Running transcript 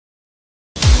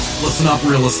Listen up,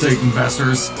 real estate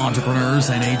investors, entrepreneurs,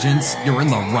 and agents. You're in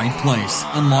the right place.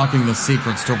 Unlocking the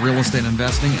secrets to real estate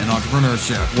investing and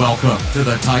entrepreneurship. Welcome to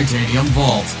the Titanium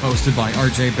Vault, hosted by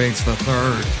RJ Bates III.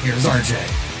 Here's RJ.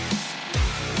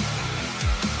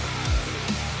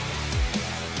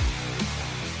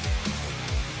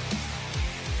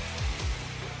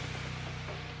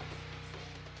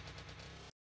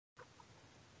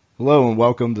 Hello and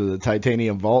welcome to the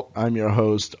Titanium Vault. I'm your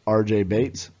host, RJ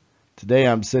Bates. Today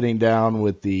I'm sitting down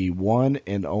with the one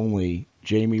and only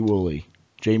Jamie Woolley.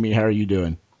 Jamie, how are you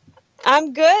doing?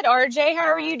 I'm good, RJ. How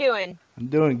are you doing? I'm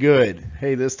doing good.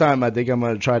 Hey, this time I think I'm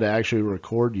going to try to actually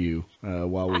record you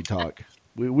while we talk.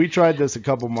 We tried this a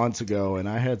couple months ago and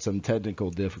I had some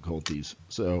technical difficulties.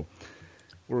 So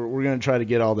we're going to try to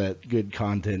get all that good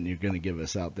content you're going to give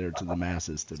us out there to the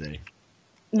masses today.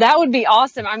 That would be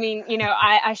awesome. I mean,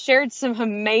 I shared some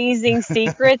amazing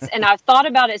secrets and I've thought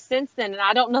about it since then, and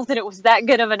I don't know that it was that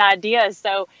good of an idea.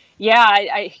 So,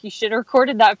 yeah, you should have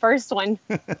recorded that first one.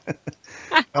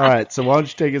 All right. So why don't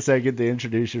you take a second to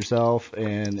introduce yourself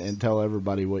and tell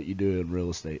everybody what you do in real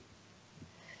estate?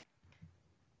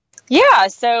 Yeah,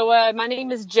 so my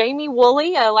name is Jamie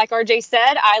Woolley. Like RJ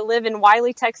said, I live in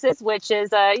Wylie, Texas, which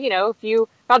is,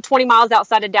 about 20 miles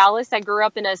outside of Dallas. I grew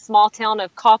up in a small town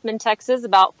of Kaufman, Texas,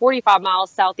 about 45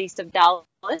 miles southeast of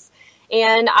Dallas.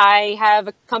 And I have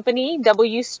a company,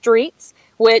 W Streets,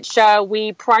 which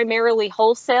we primarily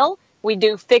wholesale. We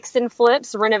do fix and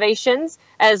flips, renovations,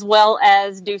 as well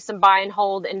as do some buy and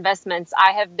hold investments.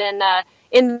 I have been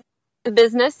in the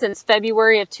business since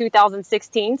February of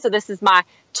 2016. So this is my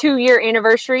 2-year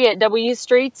anniversary at W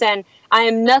Streets, and I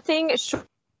am nothing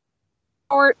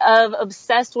short of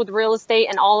obsessed with real estate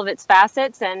and all of its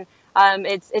facets. And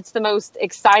it's the most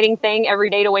exciting thing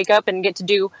every day to wake up and get to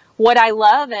do what I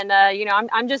love. And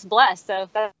I'm just blessed. So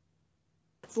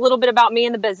that's a little bit about me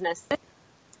in the business.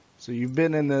 So you've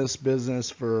been in this business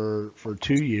for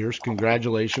 2 years.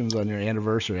 Congratulations on your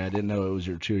anniversary. I didn't know it was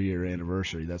your 2-year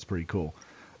anniversary. That's pretty cool.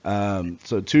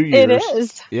 So 2 years. It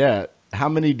is. Yeah. How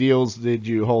many deals did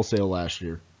you wholesale last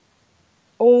year?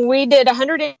 We did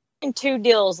 102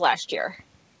 deals last year.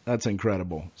 That's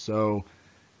incredible. So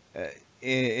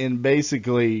in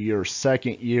basically your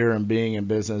second year in being in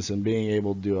business and being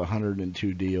able to do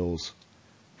 102 deals,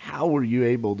 how were you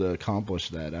able to accomplish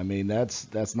that? I mean,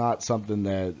 that's not something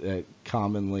that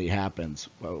commonly happens.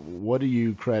 What do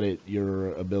you credit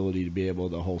your ability to be able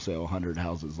to wholesale 100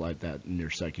 houses like that in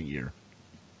your second year?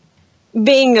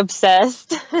 Being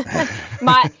obsessed.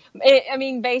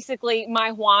 Basically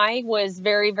my why was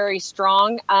very, very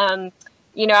strong.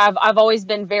 I've always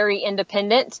been very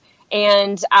independent,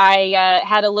 and I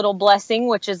had a little blessing,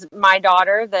 which is my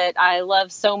daughter that I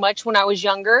loved so much when I was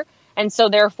younger. And so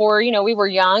therefore, we were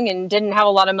young and didn't have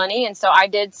a lot of money. And so I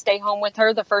did stay home with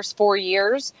her the first 4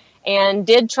 years and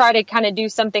did try to kind of do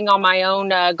something on my own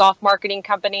golf marketing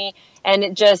company. And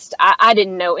it just, I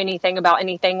didn't know anything about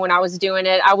anything when I was doing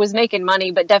it. I was making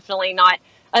money, but definitely not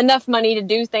enough money to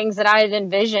do things that I had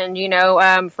envisioned,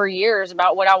 for years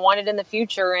about what I wanted in the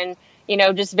future and,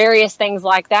 just various things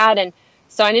like that. And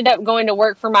so I ended up going to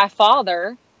work for my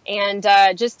father and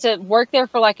just to work there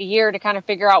for like a year to kind of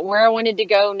figure out where I wanted to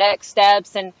go, next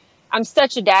steps. And I'm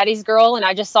such a daddy's girl, and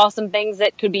I just saw some things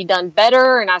that could be done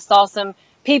better. And I saw some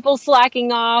people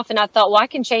slacking off, and I thought, well, I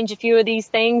can change a few of these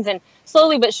things. And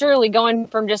slowly but surely going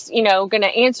from just, going to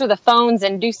answer the phones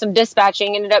and do some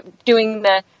dispatching, ended up doing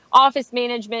the office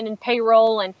management and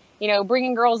payroll and,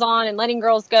 bringing girls on and letting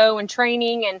girls go and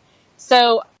training. And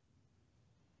so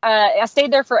I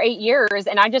stayed there for 8 years,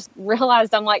 and I just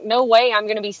realized I'm like, no way I'm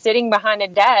going to be sitting behind a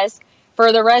desk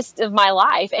for the rest of my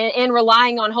life and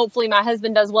relying on hopefully my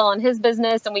husband does well in his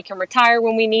business and we can retire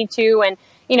when we need to and,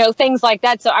 things like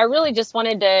that. So I really just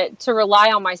wanted to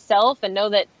rely on myself and know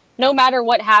that no matter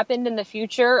what happened in the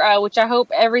future, which I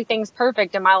hope everything's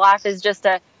perfect and my life is just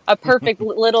a perfect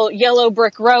little yellow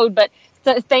brick road, but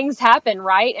things happen,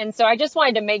 right? And so I just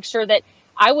wanted to make sure that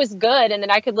I was good and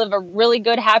that I could live a really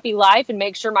good, happy life and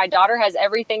make sure my daughter has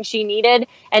everything she needed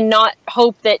and not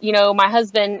hope that, my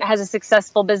husband has a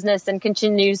successful business and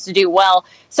continues to do well.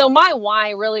 So my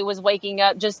why really was waking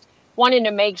up, just wanting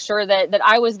to make sure that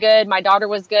I was good, my daughter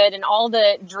was good, and all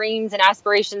the dreams and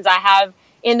aspirations I have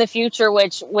in the future,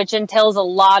 which entails a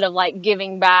lot of like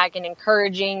giving back and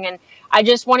encouraging. And I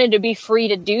just wanted to be free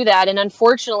to do that. And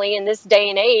unfortunately, in this day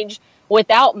and age,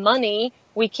 without money,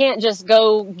 we can't just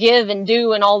go give and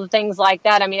do and all the things like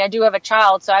that. I mean, I do have a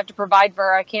child, so I have to provide for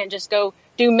her. I can't just go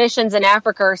do missions in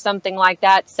Africa or something like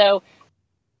that. So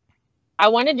I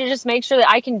wanted to just make sure that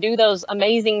I can do those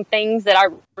amazing things that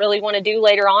I really want to do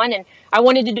later on. And I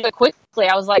wanted to do it quickly.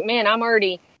 I was like, man, I'm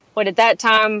already, at that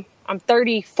time, I'm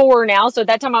 34 now. So at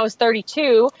that time I was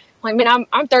 32. Like, man,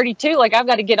 I'm 32. Like, I've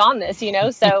got to get on this, you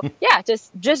know? So yeah,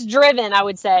 just driven, I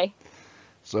would say.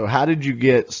 So how did you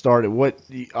get started?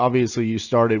 Obviously you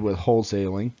started with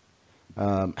wholesaling.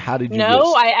 How did you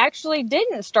No, I actually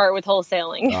didn't start with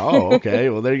wholesaling. Oh, okay.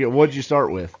 Well, there you go. What did you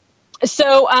start with?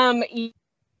 So,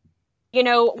 you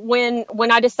know,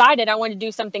 when I decided I wanted to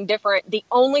do something different, the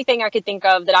only thing I could think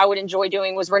of that I would enjoy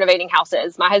doing was renovating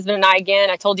houses. My husband and I, again,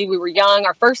 I told you we were young.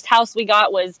 Our first house we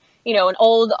got was, you know, an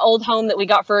old home that we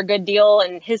got for a good deal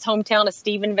in his hometown of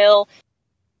Stephenville.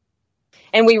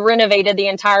 And we renovated the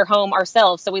entire home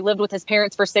ourselves. So we lived with his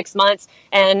parents for 6 months,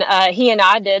 and he and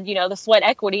I did, you know, the sweat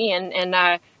equity.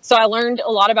 And so I learned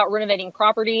a lot about renovating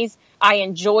properties. I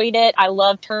enjoyed it. I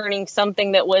loved turning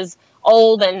something that was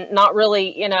old and not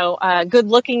really, you know, good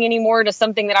looking anymore to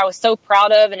something that I was so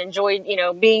proud of and enjoyed, you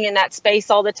know, being in that space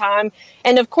all the time.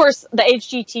 And of course, the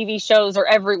HGTV shows are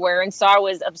everywhere. And so I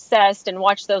was obsessed and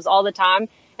watched those all the time.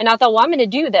 And I thought, well, I'm going to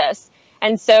do this.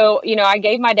 And so, you know, I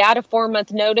gave my dad a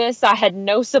 4-month notice. I had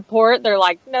no support. They're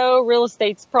like, no, real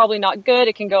estate's probably not good.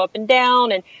 It can go up and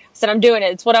down. And I said, I'm doing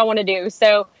it. It's what I want to do.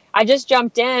 So I just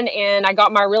jumped in and I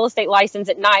got my real estate license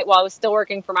at night while I was still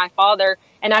working for my father.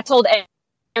 And I told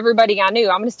everybody I knew,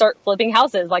 I'm going to start flipping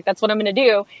houses. Like, that's what I'm going to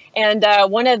do. And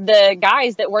one of the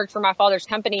guys that worked for my father's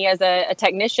company as a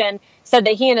technician said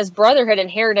that he and his brother had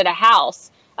inherited a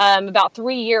house about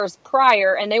 3 years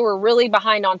prior, and they were really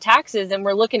behind on taxes and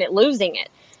were looking at losing it.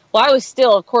 Well, I was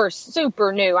still, of course,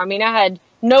 super new. I mean, I had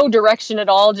no direction at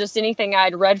all, just anything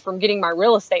I'd read from getting my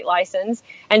real estate license.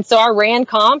 And so I ran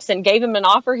comps and gave him an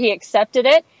offer. He accepted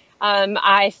it.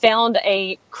 I found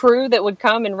a crew that would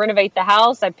come and renovate the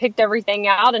house. I picked everything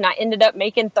out, and I ended up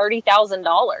making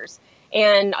 $30,000.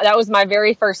 And that was my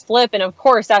very first flip. And of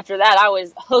course, after that, I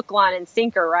was hook, line, and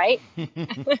sinker, right?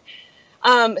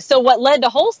 So what led to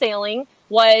wholesaling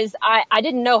was I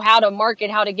didn't know how to market,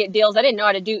 how to get deals. I didn't know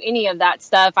how to do any of that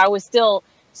stuff. I was still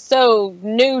so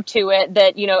new to it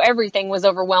that, you know, everything was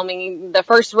overwhelming. The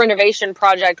first renovation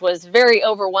project was very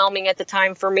overwhelming at the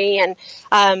time for me.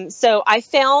 And so I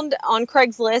found on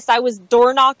Craigslist, I was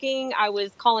door knocking. I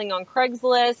was calling on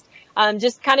Craigslist,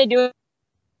 just kind of doing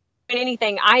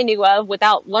anything I knew of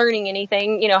without learning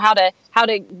anything, you know, how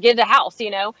to get a house,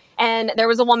 you know. And there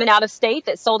was a woman out of state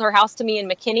that sold her house to me in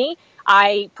McKinney.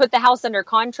 I put the house under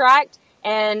contract,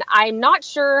 and I'm not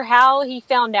sure how he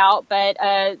found out, but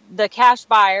the cash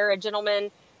buyer, a gentleman,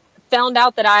 found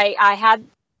out that I had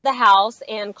the house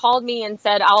and called me and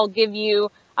said, I'll give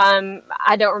you,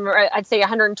 I don't remember, I'd say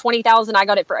 120,000. I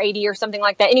got it for 80 or something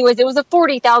like that. Anyways, it was a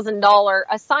 $40,000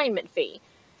 assignment fee.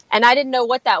 And I didn't know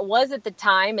what that was at the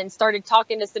time, and started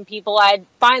talking to some people. I had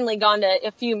finally gone to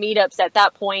a few meetups at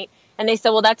that point, and they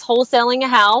said, well, that's wholesaling a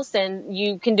house and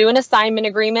you can do an assignment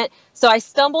agreement. So I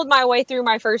stumbled my way through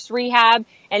my first rehab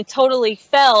and totally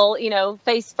fell, you know,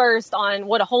 face first on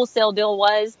what a wholesale deal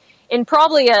was, in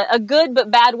probably a good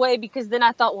but bad way, because then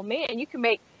I thought, well, man, you can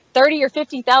make $30,000 or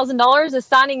 $50,000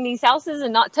 assigning these houses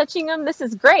and not touching them. This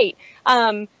is great.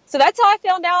 So that's how I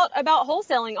found out about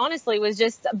wholesaling, honestly, was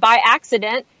just by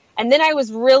accident. And then I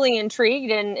was really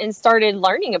intrigued and started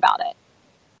learning about it.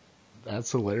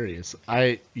 That's hilarious.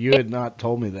 You had not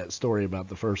told me that story about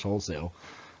the first wholesale.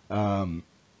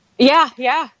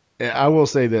 Yeah. I will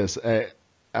say this.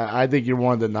 I think you're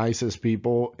one of the nicest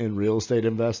people in real estate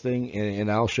investing, and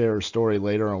I'll share a story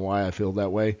later on why I feel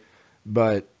that way.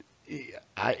 But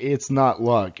it's not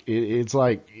luck. It's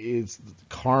like it's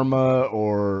karma,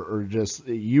 or just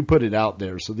you put it out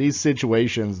there. So these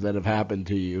situations that have happened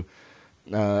to you,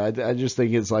 I just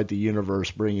think it's like the universe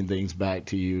bringing things back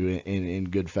to you in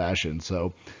good fashion.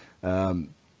 So I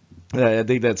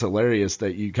think that's hilarious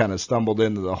that you kind of stumbled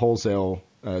into the wholesale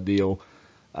deal.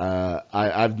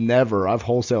 I've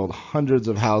wholesaled hundreds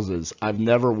of houses. I've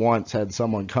never once had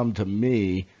someone come to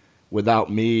me without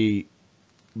me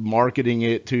marketing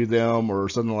it to them or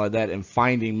something like that and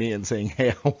finding me and saying,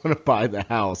 hey, I want to buy the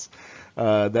house.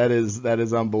 That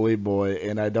is unbelievable,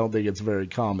 and I don't think it's very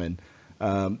common.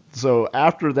 So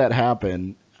after that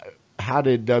happened, how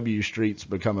did W Streets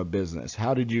become a business?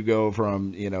 How did you go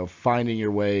from, you know, finding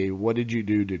your way? What did you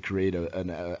do to create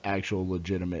an actual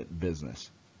legitimate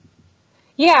business?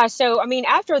 Yeah. So, I mean,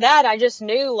 after that, I just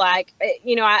knew, like,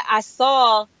 you know, I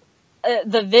saw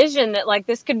the vision that, like,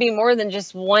 this could be more than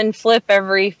just one flip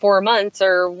every 4 months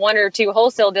or 1 or 2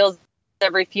 wholesale deals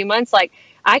every few months. Like,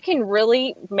 I can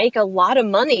really make a lot of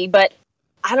money, but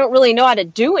I don't really know how to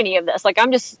do any of this. Like,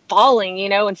 I'm just falling, you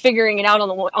know, and figuring it out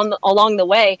along the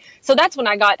way. So that's when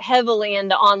I got heavily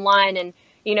into online and,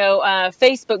 you know,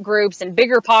 Facebook groups and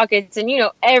Bigger Pockets and, you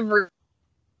know, everything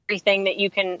everything that you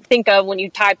can think of when you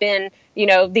type in,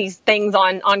 these things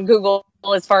on Google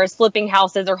as far as flipping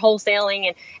houses or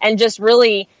wholesaling, and just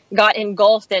really got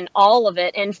engulfed in all of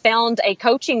it and found a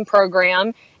coaching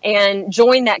program and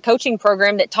joined that coaching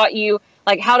program that taught you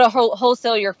like how to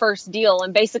wholesale your first deal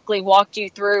and basically walked you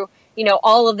through,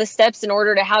 all of the steps in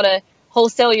order to how to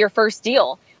wholesale your first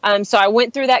deal. So I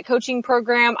went through that coaching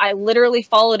program. I literally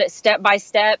followed it step by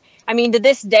step. I mean, to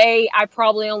this day, I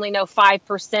probably only know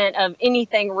 5% of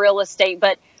anything real estate,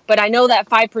 but I know that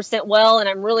 5% well, and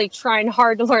I'm really trying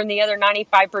hard to learn the other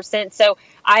 95%. So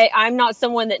I'm not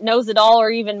someone that knows it all or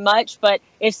even much, but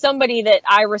if somebody that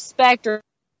I respect or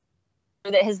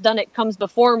that has done it comes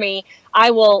before me,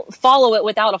 I will follow it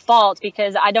without a fault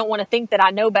because I don't want to think that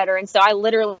I know better. And so I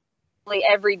literally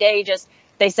every day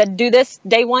they said, do this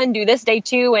day one, do this day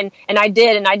two. And I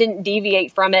did, and I didn't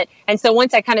deviate from it. And so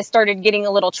once I kind of started getting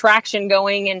a little traction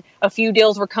going and a few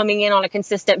deals were coming in on a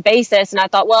consistent basis, and I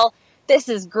thought, well, this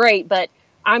is great, but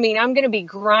I mean, I'm going to be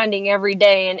grinding every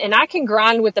day and I can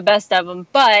grind with the best of them,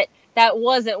 but that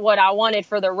wasn't what I wanted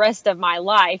for the rest of my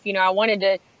life. I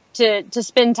wanted to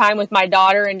spend time with my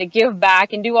daughter and to give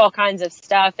back and do all kinds of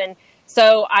stuff. And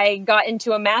so I got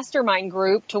into a mastermind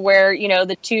group to where,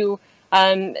 the two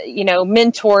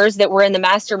mentors that were in the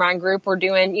mastermind group were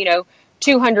doing,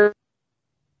 200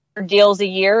 deals a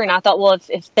year. And I thought, well,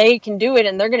 if they can do it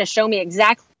and they're going to show me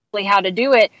exactly how to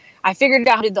do it, I figured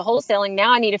out how to do the wholesaling.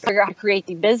 Now I need to figure out how to create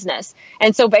the business.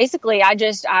 And so basically I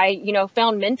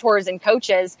found mentors and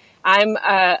coaches. I'm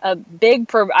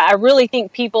I really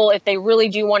think people, if they really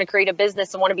do want to create a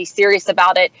business and want to be serious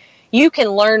about it, you can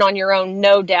learn on your own,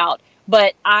 no doubt.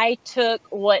 But I took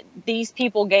what these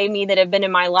people gave me that have been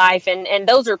in my life, and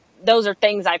those are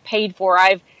things I paid for.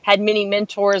 I've had many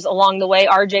mentors along the way.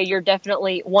 RJ, you're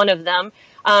definitely one of them,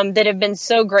 that have been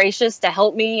so gracious to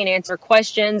help me and answer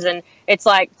questions. And it's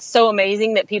like so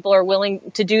amazing that people are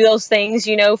willing to do those things,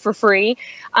 for free.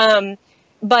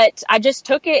 But I just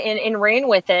took it and ran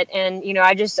with it. And,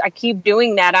 I keep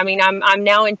doing that. I mean, I'm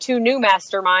now in 2 new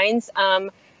masterminds.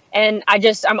 And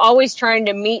I'm always trying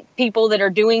to meet people that are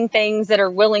doing things that are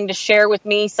willing to share with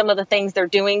me some of the things they're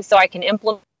doing so I can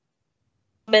implement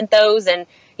those and,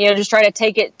 just try to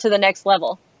take it to the next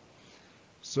level.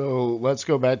 So let's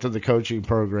go back to the coaching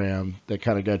program that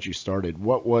kind of got you started.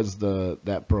 What was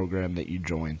that program that you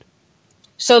joined?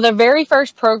 So the very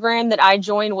first program that I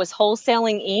joined was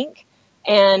Wholesaling Inc.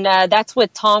 And that's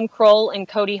with Tom Kroll and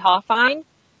Cody Hoffine.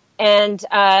 And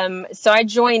so I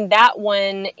joined that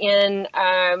one in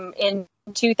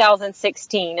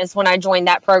 2016 is when I joined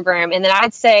that program. And then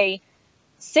I'd say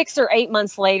 6 or 8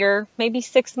 months later, maybe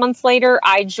 6 months later,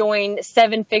 I joined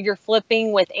Seven Figure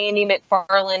Flipping with Andy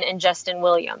McFarland and Justin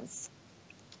Williams.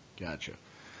 Gotcha.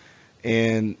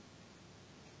 And,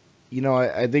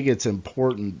 I think it's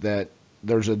important that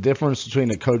there's a difference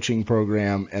between a coaching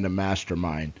program and a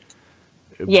mastermind.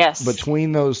 Yes.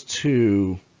 Between those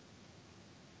two,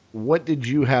 what did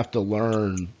you have to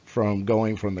learn from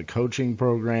going from the coaching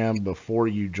program before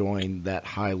you joined that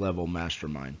high-level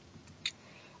mastermind?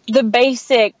 The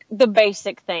basic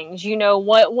things,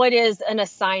 what is an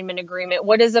assignment agreement?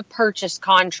 What is a purchase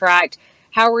contract?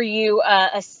 How are you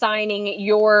assigning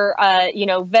your,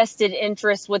 vested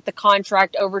interest with the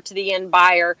contract over to the end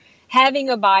buyer? Having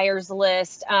a buyer's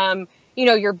list,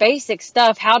 your basic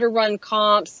stuff, how to run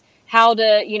comps, how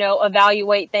to,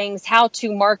 evaluate things, how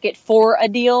to market for a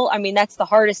deal. I mean, that's the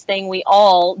hardest thing we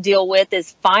all deal with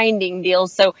is finding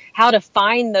deals. So how to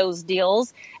find those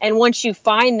deals. And once you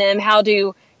find them, how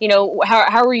to,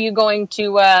 how are you going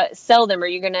to sell them? Are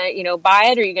you going to, buy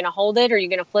it? Are you going to hold it? Are you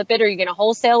going to flip it? Are you going to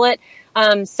wholesale it?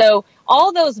 So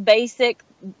all those basic,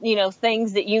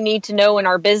 things that you need to know in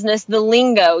our business, the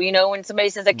lingo, when somebody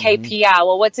says a KPI,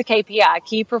 well, what's a KPI? A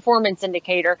key performance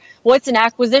indicator. What's an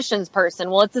acquisitions person?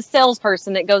 Well, it's a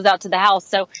salesperson that goes out to the house.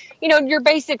 So, your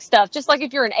basic stuff, just like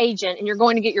if you're an agent and you're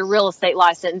going to get your real estate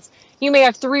license, you may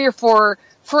have 3 or 4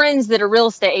 friends that are real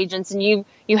estate agents and you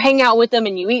hang out with them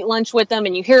and you eat lunch with them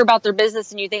and you hear about their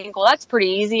business and you think, well, that's pretty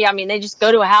easy. I mean, they just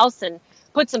go to a house and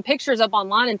put some pictures up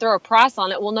online and throw a price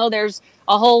on it. Well, no, there's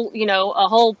a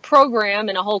whole program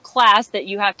and a whole class that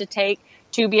you have to take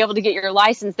to be able to get your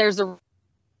license. There's a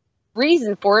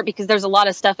reason for it because there's a lot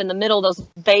of stuff in the middle, those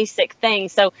basic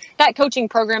things. So that coaching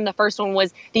program, the first one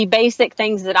was the basic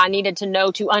things that I needed to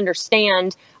know to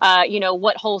understand,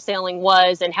 what wholesaling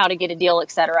was and how to get a deal, et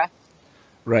cetera.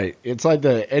 Right. It's like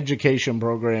the education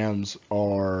programs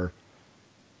are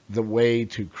the way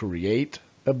to create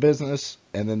a business,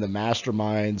 and then the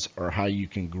masterminds are how you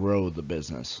can grow the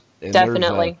business. And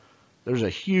definitely. There's a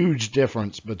huge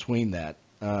difference between that.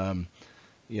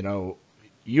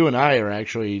 you and I are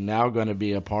actually now going to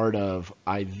be a part of,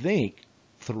 I think,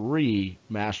 3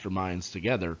 masterminds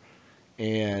together.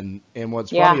 And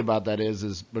what's funny Yeah, about that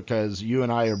is because you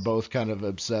and I are both kind of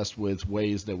obsessed with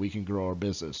ways that we can grow our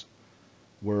business.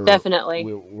 We're definitely.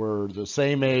 we're the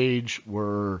same age,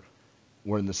 we're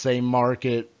in the same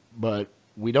market, but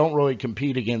we don't really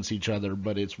compete against each other,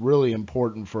 but it's really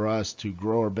important for us to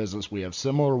grow our business. We have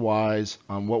similar whys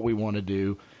on what we want to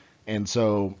do. And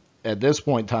so at this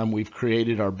point in time, we've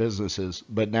created our businesses,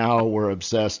 but now we're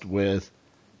obsessed with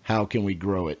how can we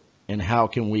grow it and how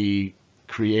can we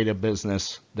create a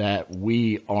business that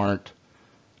we aren't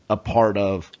a part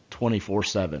of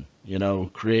 24/7,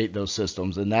 create those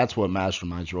systems. And that's what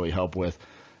masterminds really help with.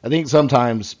 I think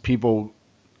sometimes people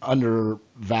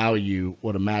undervalue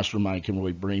what a mastermind can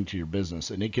really bring to your business,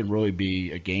 and it can really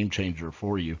be a game changer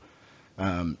for you.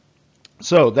 Um,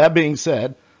 so that being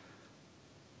said,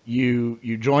 you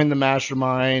joined the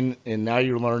mastermind, and now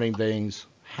you're learning things.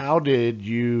 How did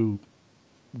you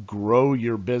grow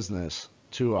your business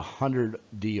to 100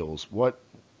 deals? What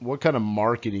kind of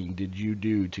marketing did you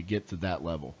do to get to that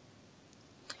level?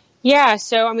 Yeah,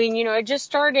 so I mean, it just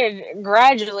started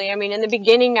gradually. I mean, in the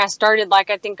beginning, I started like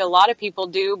I think a lot of people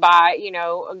do by,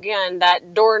 again,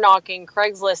 that door knocking,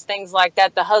 Craigslist, things like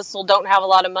that, the hustle, don't have a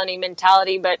lot of money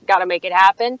mentality, but got to make it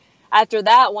happen. After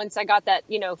that, once I got that,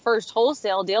 first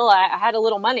wholesale deal, I had a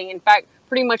little money. In fact,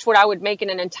 pretty much what I would make in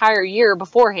an entire year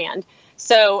beforehand.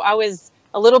 So I was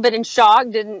a little bit in shock,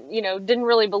 didn't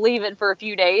really believe it for a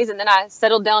few days. And then I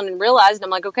settled down and realized, I'm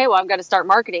like, okay, well, I've got to start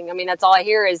marketing. I mean, that's all I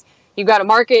hear is, you got to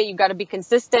market, you got to be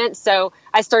consistent. So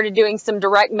I started doing some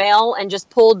direct mail and just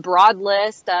pulled broad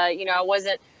list. I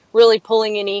wasn't really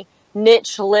pulling any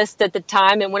niche list at the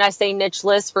time. And when I say niche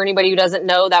list, for anybody who doesn't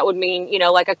know, that would mean,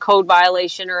 like a code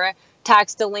violation or a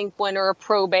tax delinquent or a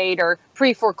probate or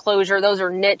pre-foreclosure. Those are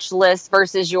niche lists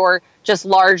versus your just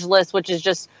large list, which is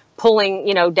just pulling,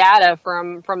 data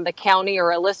from the county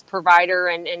or a list provider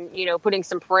and putting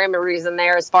some parameters in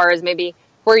there as far as maybe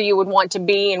where you would want to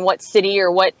be and what city or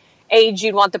what age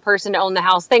you'd want the person to own the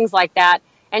house, things like that.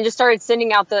 And just started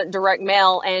sending out the direct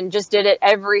mail and just did it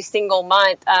every single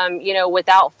month,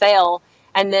 without fail.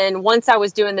 And then once I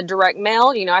was doing the direct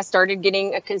mail, I started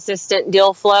getting a consistent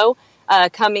deal flow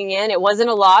coming in. It wasn't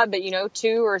a lot, but,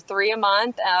 2 or 3 a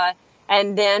month.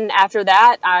 And then after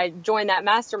that, I joined that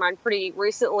mastermind pretty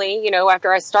recently,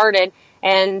 after I started.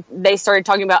 And they started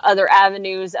talking about other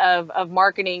avenues of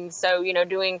marketing. So,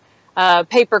 doing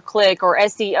pay-per-click or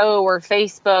SEO or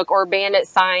Facebook or bandit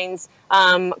signs,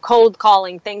 cold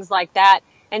calling, things like that.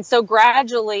 And so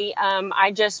gradually,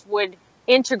 I just would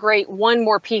integrate one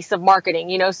more piece of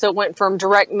marketing, so it went from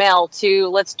direct mail to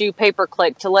let's do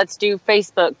pay-per-click to let's do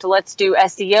Facebook to let's do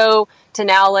SEO to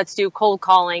now let's do cold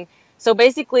calling. So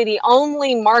basically the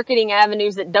only marketing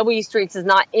avenues that W Streets is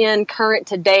not in current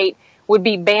to date would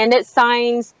be bandit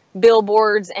signs,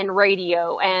 billboards, and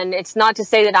radio. And it's not to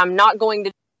say that I'm not going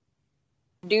to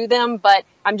do them, but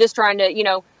I'm just trying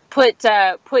to,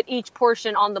 put each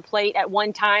portion on the plate at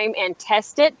one time and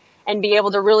test it and be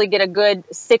able to really get a good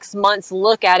 6 months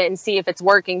look at it and see if it's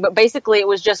working. But basically it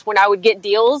was just when I would get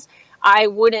deals, I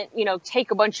wouldn't,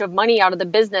 take a bunch of money out of the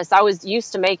business. I was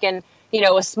used to making,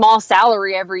 a small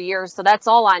salary every year. So that's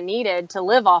all I needed to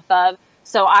live off of.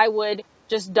 So I would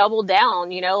just double down,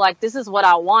 like this is what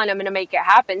I want. I'm going to make it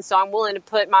happen. So I'm willing to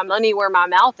put my money where my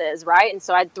mouth is. Right. And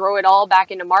so I'd throw it all back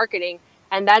into marketing.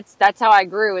 And that's how I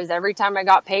grew, is every time I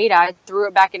got paid, I threw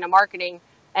it back into marketing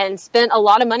and spent a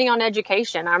lot of money on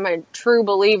education. I'm a true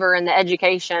believer in the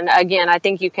education. Again, I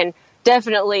think you can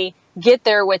definitely get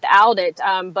there without it.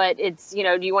 But it's,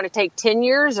 do you want to take 10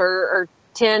 years or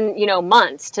 10,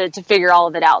 months to figure all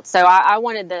of it out? So I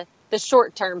wanted the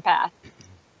short-term path.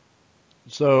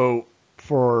 So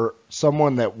for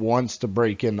someone that wants to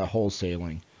break into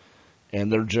wholesaling and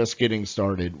they're just getting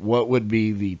started, what would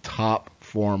be the top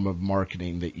form of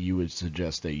marketing that you would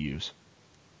suggest they use?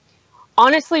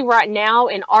 Honestly, right now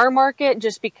in our market,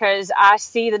 just because I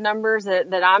see the numbers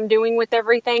that I'm doing with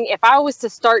everything, if I was to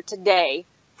start today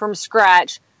from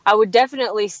scratch, I would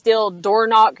definitely still door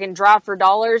knock and drive for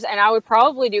dollars, and I would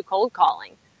probably do cold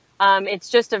calling. It's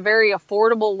just a very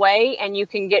affordable way, and you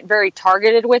can get very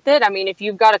targeted with it. I mean, if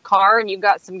you've got a car and you've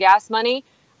got some gas money,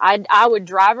 I would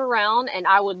drive around and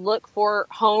I would look for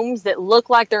homes that look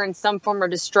like they're in some form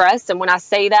of distress. And when I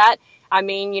say that, I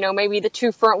mean, maybe the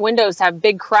 2 front windows have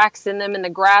big cracks in them and the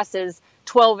grass is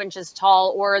 12 inches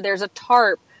tall, or there's a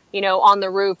tarp, on the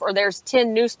roof, or there's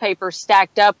 10 newspapers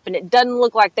stacked up and it doesn't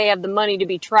look like they have the money to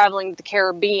be traveling to the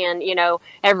Caribbean,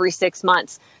 every 6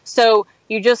 months. So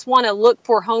you just want to look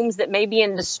for homes that may be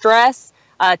in distress.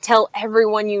 Tell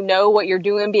everyone you know what you're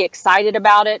doing. Be excited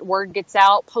about it. Word gets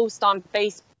out. Post on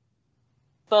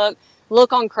Facebook.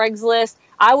 Look on Craigslist.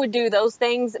 I would do those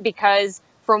things because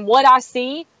from what I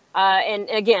see, and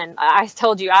again, I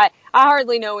told you, I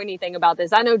hardly know anything about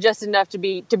this. I know just enough to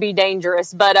be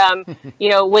dangerous, but,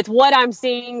 with what I'm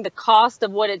seeing, the cost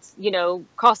of what it's,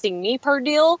 costing me per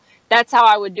deal, that's how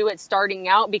I would do it starting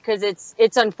out, because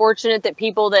it's unfortunate that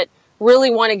people that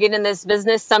really want to get in this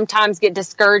business sometimes get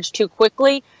discouraged too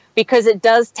quickly, because it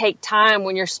does take time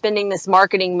when you're spending this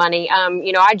marketing money.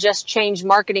 I just changed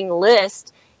marketing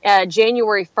list.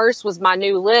 January 1st was my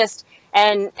new list.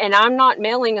 And I'm not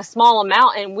mailing a small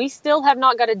amount, and we still have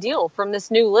not got a deal from this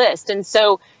new list. And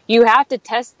so you have to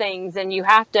test things, and you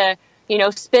have to,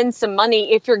 spend some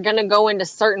money if you're going to go into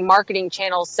certain marketing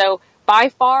channels. So by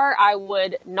far, I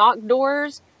would knock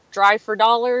doors, drive for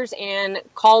dollars, and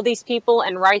call these people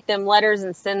and write them letters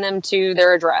and send them to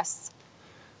their address.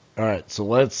 All right, so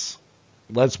let's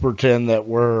pretend that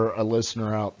we're a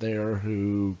listener out there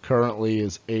who currently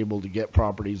is able to get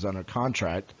properties under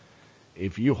contract.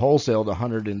 If you wholesaled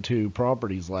 102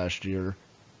 properties last year,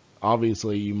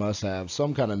 obviously you must have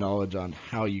some kind of knowledge on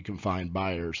how you can find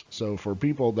buyers. So for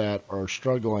people that are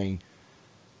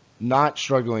not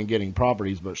struggling getting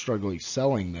properties, but struggling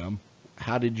selling them,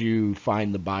 how did you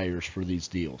find the buyers for these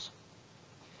deals?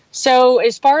 So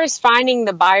as far as finding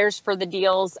the buyers for the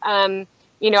deals,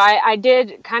 I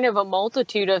did kind of a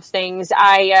multitude of things.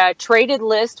 I traded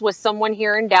list with someone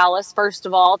here in Dallas, first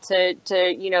of all, to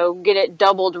get it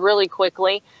doubled really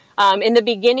quickly. In the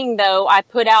beginning, though, I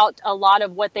put out a lot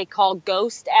of what they call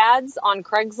ghost ads on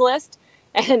Craigslist.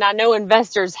 And I know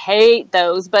investors hate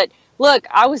those, but look,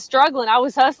 I was struggling. I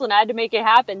was hustling. I had to make it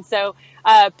happen. So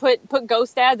put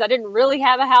ghost ads. I didn't really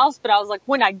have a house, but I was like,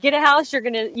 when I get a house, you're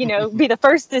going to, be the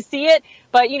first to see it.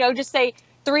 But, just say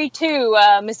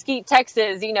 3-2 Mesquite,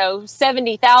 Texas,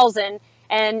 70,000.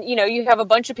 And, you have a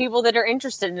bunch of people that are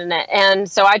interested in it.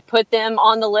 And so I'd put them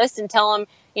on the list and tell them,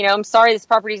 I'm sorry, this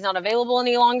property is not available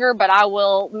any longer, but I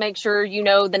will make sure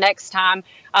the next time.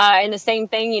 And the same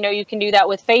thing, you can do that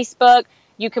with Facebook.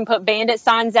 You can put bandit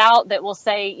signs out that will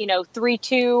say,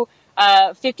 3-2,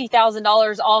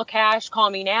 $50,000 all cash, call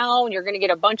me now. And you're going to get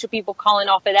a bunch of people calling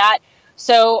off of that.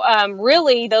 So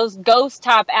really, those ghost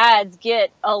type ads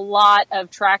get a lot of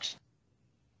traction.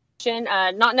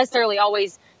 Not necessarily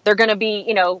always they're going to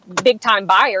be, big time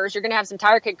buyers. You're going to have some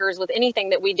tire kickers with anything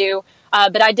that we do.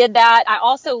 But I did that. I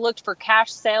also looked for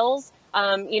cash sales,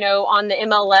 on the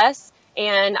MLS.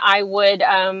 And I would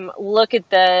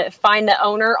find the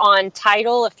owner on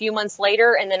title a few months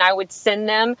later, and then I would send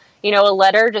them, a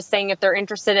letter just saying if they're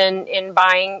interested in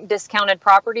buying discounted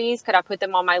properties, could I put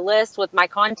them on my list with my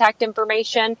contact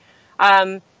information?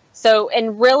 And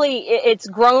really it's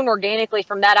grown organically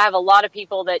from that. I have a lot of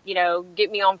people that,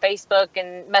 get me on Facebook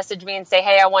and message me and say,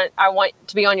 hey, I want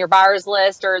to be on your buyers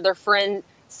list, or their friend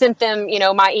sent them,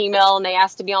 my email and they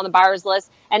asked to be on the buyers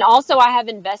list. And also I have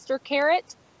Investor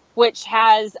Carrot, which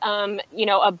has,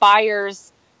 a buyer's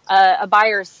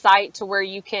site to where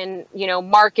you can,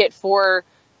 market for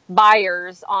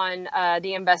buyers on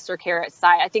the Investor Carrot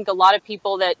site. I think a lot of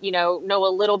people that, know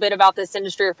a little bit about this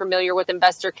industry are familiar with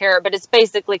Investor Carrot, but it's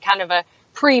basically kind of a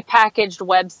pre-packaged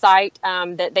website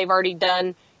that they've already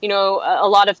done, a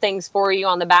lot of things for you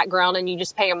on the background, and you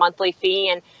just pay a monthly fee.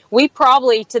 And we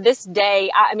probably, to this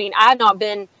day,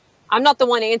 I'm not the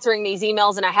one answering these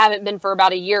emails, and I haven't been for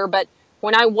about a year, but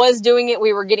when I was doing it,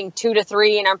 we were getting 2 to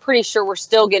 3, and I'm pretty sure we're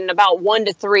still getting about 1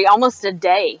 to 3 almost a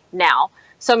day now.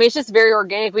 So, it's just very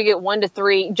organic. We get 1 to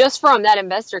 3 just from that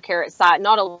Investor Carrot site,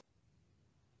 not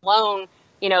alone,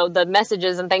 the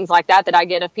messages and things like that I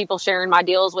get of people sharing my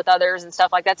deals with others and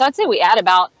stuff like that. So I'd say we add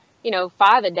about,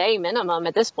 5 a day minimum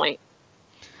at this point.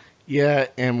 Yeah,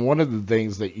 and one of the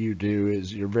things that you do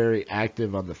is you're very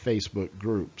active on the Facebook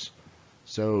groups.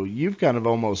 So you've kind of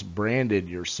almost branded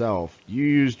yourself. You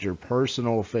used your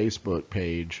personal Facebook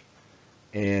page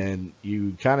and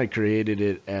you kind of created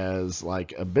it as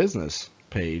like a business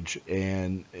page.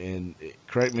 And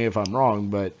correct me if I'm wrong,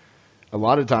 but a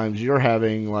lot of times you're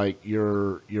having like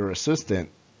your assistant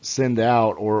send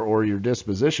out or your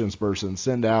dispositions person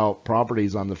send out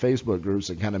properties on the Facebook groups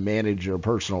and kind of manage your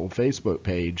personal Facebook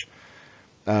page.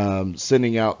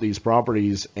 Sending out these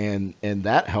properties, and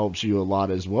that helps you a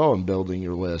lot as well in building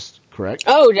your list, correct?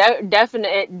 Oh, it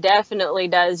definitely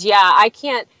does. Yeah,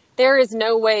 there is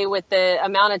no way with the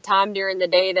amount of time during the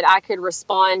day that I could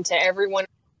respond to everyone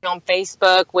on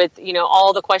Facebook with,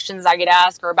 all the questions I get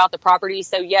asked or about the property.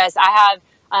 So yes, I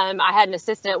had an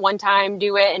assistant at one time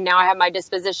do it, and now I have my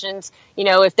dispositions.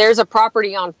 If there's a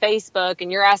property on Facebook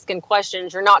and you're asking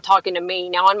questions, you're not talking to me.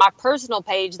 Now on my personal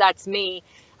page, that's me.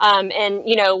 And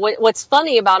what's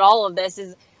funny about all of this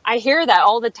is I hear that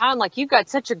all the time, like, you've got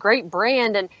such a great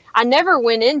brand. And I never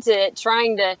went into it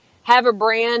trying to have a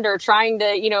brand or trying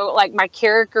to, like my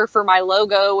character for my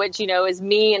logo, which, is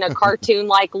me in a cartoon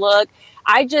like look.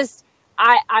 I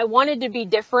wanted to be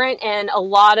different. And a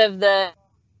lot of the,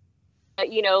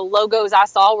 logos I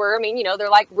saw were, they're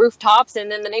like rooftops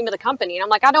and then the name of the company. And I'm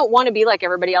like, I don't want to be like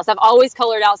everybody else. I've always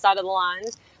colored outside of the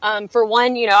lines. For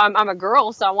one, I'm a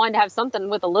girl, so I wanted to have something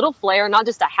with a little flair, not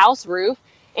just a house roof.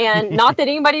 And not that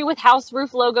anybody with house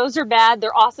roof logos are bad.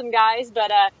 They're awesome guys,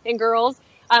 but, and girls.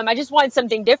 I just wanted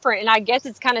something different. And I guess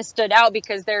it's kind of stood out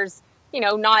because there's,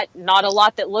 not a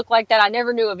lot that look like that. I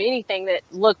never knew of anything that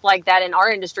looked like that in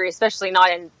our industry, especially not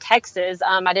in Texas.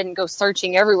 I didn't go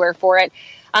searching everywhere for it.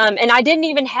 And I didn't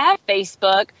even have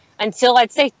Facebook until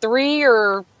I'd say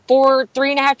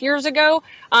 3.5 years ago.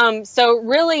 So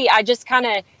really, I just kind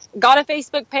of got a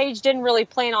Facebook page, didn't really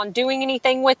plan on doing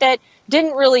anything with it,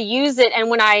 didn't really use it. And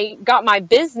when I got my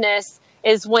business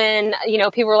is when,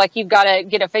 people were like, you've got to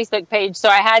get a Facebook page. So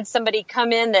I had somebody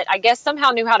come in that I guess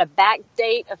somehow knew how to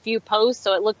backdate a few posts.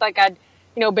 So it looked like I'd,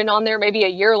 been on there maybe a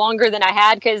year longer than I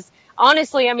had. Cause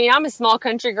honestly, I'm a small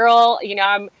country girl.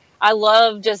 I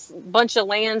love just a bunch of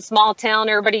land, small town,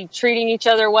 everybody treating each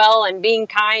other well and being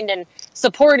kind and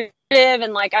supportive.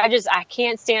 And like, I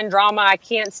can't stand drama. I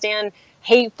can't stand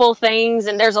hateful things.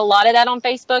 And there's a lot of that on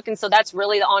Facebook. And so that's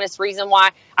really the honest reason why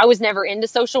I was never into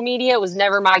social media. It was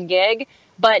never my gig.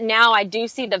 But now I do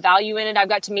see the value in it. I've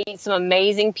got to meet some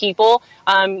amazing people,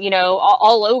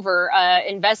 all over,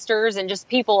 investors and just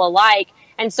people alike.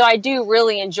 And so I do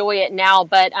really enjoy it now.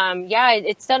 But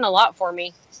it's done a lot for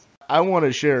me. I want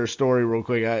to share a story real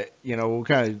quick. We'll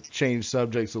kind of change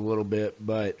subjects a little bit,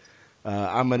 but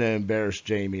I'm going to embarrass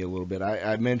Jamie a little bit.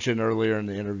 I mentioned earlier in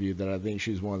the interview that I think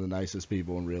she's one of the nicest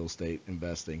people in real estate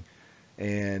investing,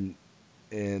 and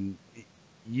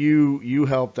you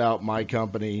helped out my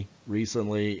company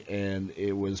recently, and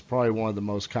it was probably one of the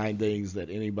most kind things that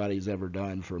anybody's ever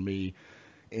done for me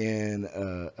in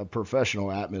a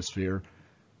professional atmosphere.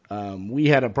 We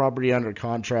had a property under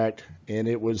contract, and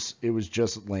it was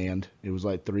just land. It was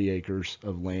like 3 acres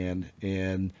of land,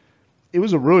 and it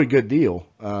was a really good deal.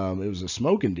 It was a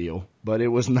smoking deal, but it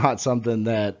was not something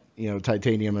that,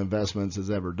 Titanium Investments has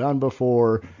ever done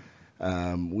before.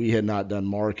 We had not done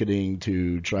marketing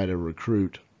to try to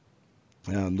recruit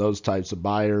those types of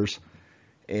buyers.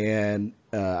 And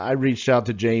I reached out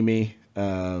to Jamie,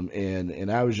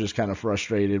 and I was just kind of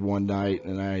frustrated one night,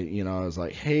 and I was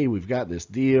like, hey, we've got this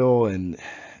deal, and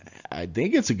I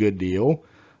think it's a good deal.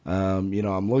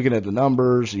 I'm looking at the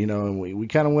numbers, and we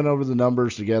kind of went over the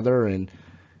numbers together,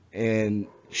 and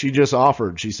she just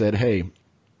offered. She said, hey,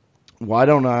 why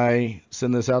don't I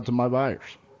send this out to my buyers?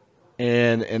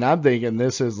 And I'm thinking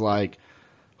this is like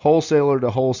wholesaler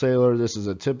to wholesaler. This is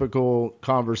a typical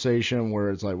conversation where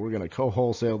it's like, we're going to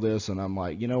co-wholesale this. And I'm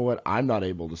like, you know what? I'm not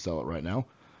able to sell it right now.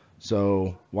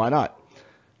 So why not?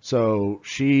 So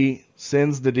she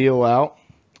sends the deal out.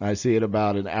 I see it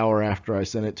about an hour after I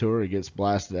send it to her. It gets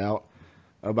blasted out.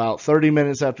 About 30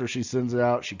 minutes after she sends it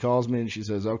out, she calls me and she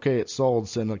says, okay, it's sold.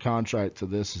 Send the contract to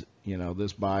this,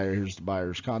 this buyer. Here's the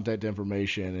buyer's contact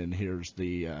information, and here's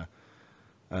the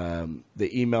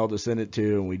email to send it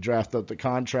to. And we draft up the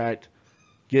contract,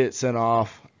 get it sent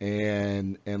off,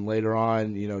 and later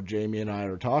on, Jamie and I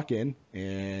are talking,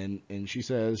 and she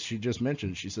says, she just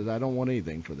mentioned, she says, I don't want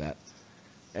anything for that.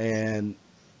 And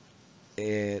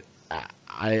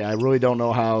I really don't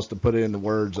know how else to put it into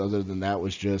words other than that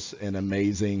was just an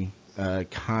amazing,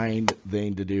 kind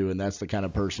thing to do. And that's the kind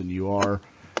of person you are.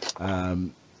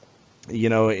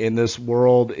 In this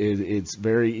world, it's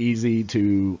very easy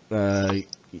to,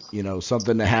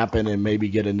 something to happen and maybe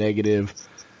get a negative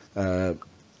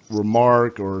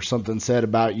remark or something said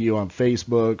about you on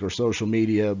Facebook or social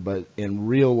media. But in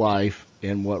real life,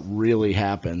 and what really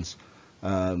happens,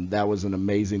 that was an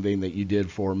amazing thing that you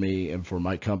did for me and for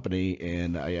my company.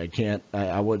 And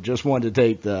I would just want to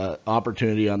take the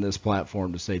opportunity on this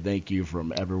platform to say thank you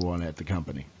from everyone at the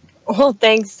company. Well,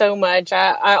 thanks so much.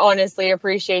 I honestly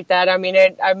appreciate that. I mean,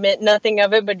 I meant nothing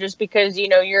of it, but just because,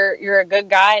 you're a good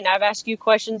guy and I've asked you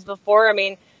questions before. I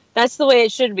mean, that's the way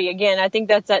it should be. Again, I think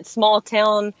that's that small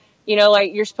town,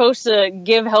 like you're supposed to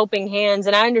give helping hands.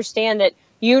 And I understand that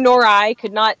you nor I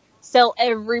could not sell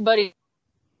everybody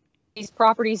these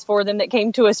properties for them that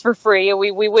came to us for free.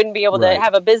 We wouldn't be able to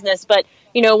have a business. But,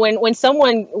 when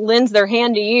someone lends their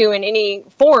hand to you in any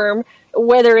form,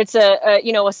 whether it's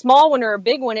a small one or a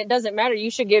big one, it doesn't matter. You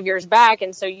should give yours back.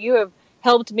 And so you have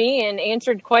helped me and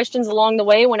answered questions along the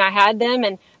way when I had them,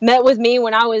 and met with me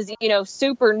when I was,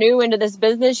 super new into this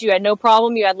business. You had no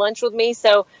problem. You had lunch with me.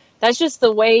 So, that's just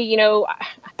the way,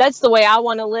 that's the way I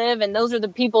want to live. And those are the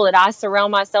people that I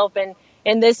surround myself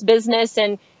in this business.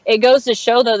 And it goes to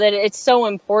show, though, that it's so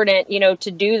important,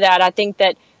 to do that. I think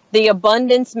that the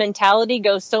abundance mentality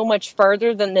goes so much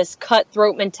further than this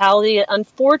cutthroat mentality that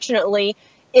unfortunately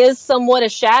is somewhat a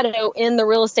shadow in the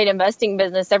real estate investing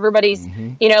business. Everybody's,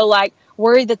 like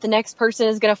worried that the next person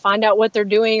is going to find out what they're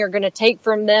doing or going to take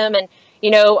from them. And,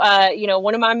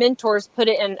 one of my mentors put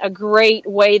it in a great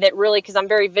way that really, because I'm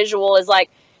very visual, is like,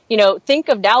 think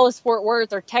of Dallas, Fort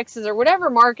Worth, or Texas, or whatever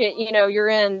market, you're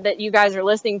in that you guys are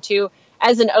listening to,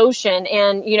 as an ocean.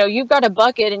 And, you've got a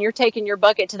bucket and you're taking your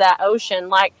bucket to that ocean.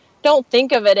 Like, don't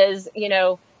think of it as,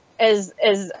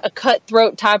 as a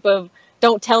cutthroat type of,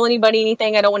 don't tell anybody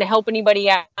anything. I don't want to help anybody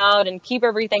out and keep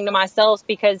everything to myself,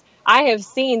 because I have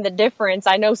seen the difference.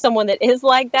 I know someone that is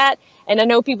like that, and I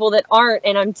know people that aren't.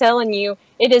 And I'm telling you,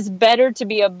 it is better to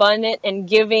be abundant and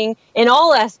giving in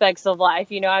all aspects of life.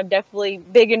 I'm definitely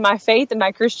big in my faith and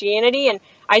my Christianity, and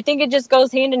I think it just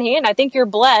goes hand in hand. I think you're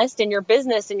blessed in your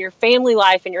business and your family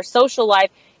life and your social life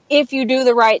if you do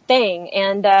the right thing.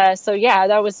 And so, yeah,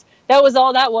 that was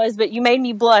all that was, but you made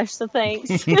me blush, so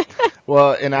thanks.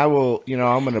 Well, and I will,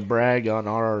 I'm going to brag on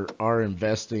our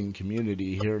investing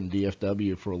community here in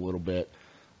DFW for a little bit.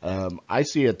 I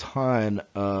see a ton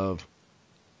of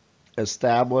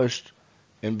established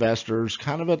investors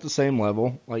kind of at the same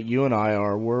level like you and I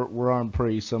are. We're on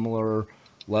pretty similar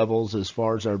levels as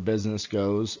far as our business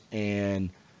goes, and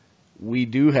we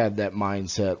do have that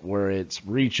mindset where it's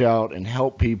reach out and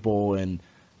help people. And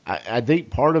I think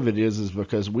part of it is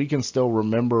because we can still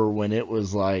remember when it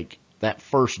was like that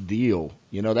first deal.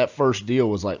 That first deal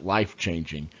was like life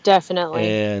changing. Definitely.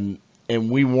 And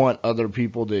we want other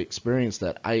people to experience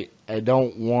that. I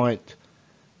don't want.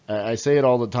 I say it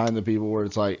all the time to people where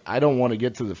it's like, I don't want to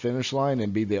get to the finish line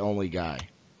and be the only guy.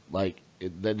 Like,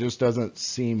 that just doesn't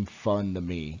seem fun to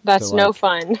me. That's no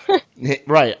fun.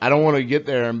 Right. I don't want to get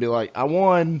there and be like, I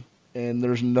won, and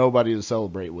there's nobody to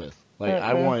celebrate with. Like,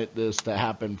 I want this to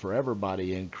happen for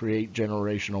everybody and create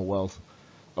generational wealth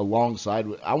alongside.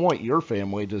 I want your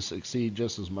family to succeed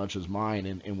just as much as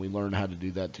mine, and we learn how to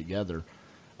do that together.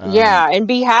 Yeah, and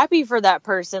be happy for that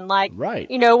person. Like, right.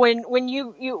 When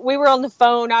we were on the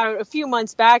phone a few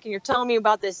months back, and you're telling me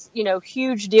about this,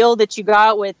 huge deal that you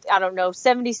got with,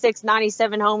 76,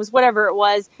 97 homes, whatever it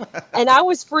was. And I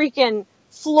was freaking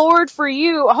floored for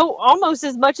you, almost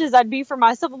as much as I'd be for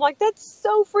myself. I'm like, that's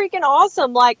so freaking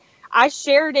awesome. Like, I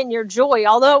shared in your joy.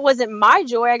 Although it wasn't my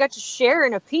joy, I got to share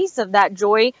in a piece of that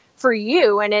joy for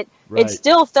you. And it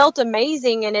still felt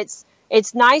amazing. And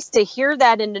it's nice to hear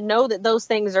that and to know that those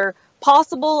things are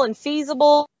possible and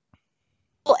feasible,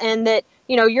 and that,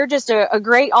 you're just a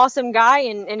great, awesome guy.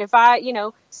 And if I,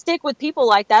 stick with people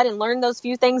like that and learn those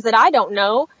few things that I don't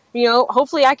know,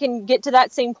 hopefully I can get to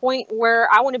that same point where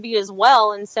I want to be as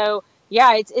well. And so,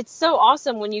 yeah, it's so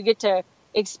awesome when you get to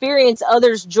experience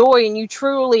others' joy and you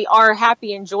truly are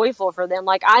happy and joyful for them.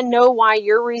 Like, I know why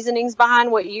your reasonings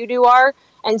behind what you do are.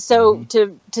 And so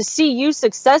to see you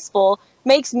successful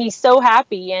makes me so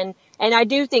happy. And I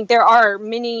do think there are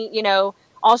many,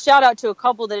 I'll shout out to a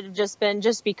couple that have just been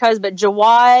just because, but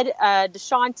Jawad,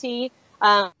 Deshanti,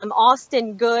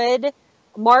 Austin Good,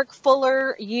 Mark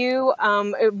Fuller, you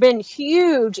have been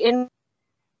huge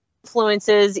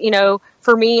influences,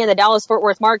 for me in the Dallas Fort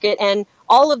Worth market. And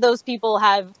all of those people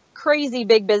have crazy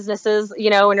big businesses,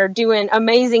 and are doing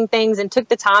amazing things and took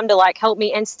the time to like help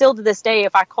me. And still to this day,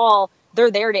 if I call,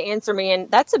 they're there to answer me. And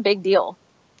that's a big deal.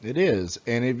 It is.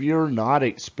 And if you're not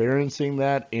experiencing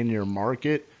that in your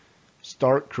market,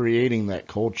 start creating that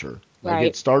culture. Like, right.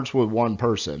 It starts with one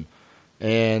person,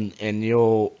 and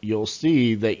you'll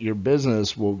see that your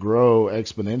business will grow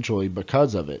exponentially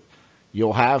because of it.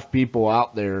 You'll have people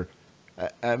out there.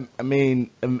 I mean,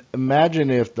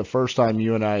 imagine if the first time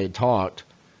you and I had talked,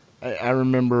 I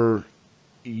remember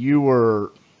you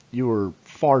were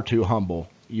far too humble.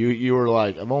 You were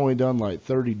like, I've only done like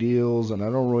 30 deals and I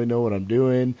don't really know what I'm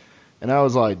doing. And I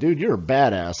was like, dude, you're a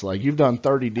badass. Like, you've done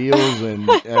 30 deals. And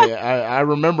I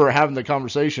remember having the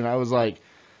conversation. I was like,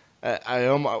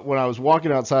 when I was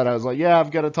walking outside, I was like, yeah, I've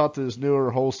got to talk to this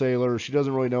newer wholesaler. She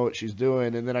doesn't really know what she's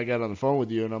doing. And then I got on the phone with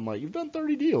you and I'm like, you've done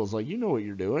 30 deals. Like, you know what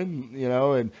you're doing,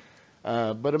 and,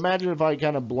 but imagine if I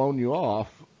kind of blown you off.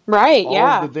 Right. All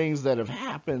yeah. of the things that have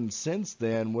happened since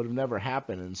then would have never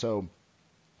happened. And so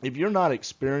if you're not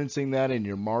experiencing that in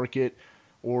your market,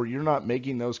 or you're not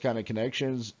making those kind of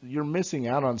connections, you're missing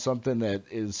out on something that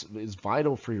is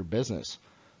vital for your business.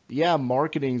 Yeah,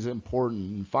 marketing is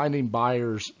important, and finding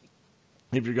buyers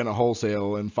if you're going to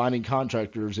wholesale, and finding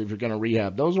contractors if you're going to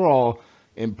rehab. Those are all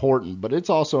important, but it's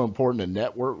also important to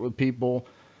network with people.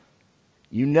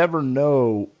 you never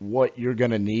know what you're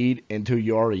going to need until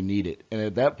you already need it. And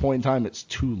at that point in time, it's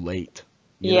too late.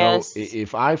 You know, Yes.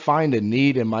 if I find a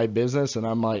need in my business and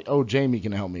I'm like, oh, Jamie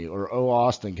can help me, or oh,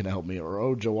 Austin can help me, or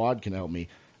oh, Jawad can help me,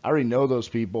 I already know those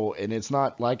people, and it's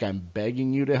not like I'm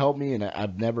begging you to help me,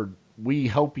 and we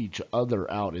help each other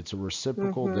out. It's a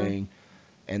reciprocal thing,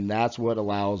 and that's what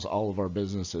allows all of our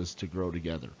businesses to grow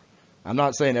together. I'm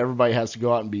not saying everybody has to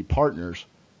go out and be partners,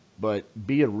 but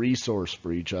be a resource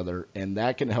for each other, and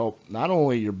that can help not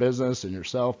only your business and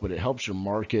yourself, but it helps your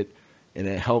market, and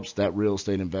it helps that real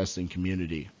estate investing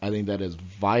community. I think that is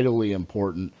vitally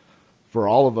important for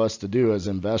all of us to do as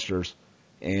investors.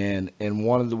 And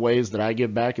one of the ways that I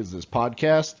give back is this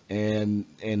podcast, and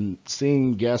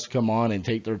seeing guests come on and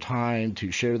take their time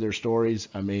to share their stories.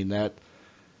 I mean, that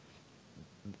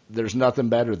there's nothing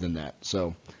better than that.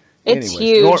 So It's anyways,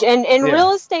 huge. And in yeah.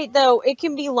 real estate, though, it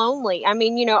can be lonely. I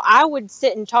mean, I would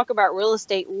sit and talk about real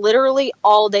estate literally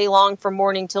all day long from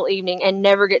morning till evening and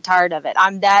never get tired of it.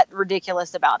 I'm that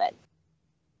ridiculous about it.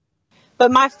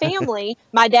 But my family,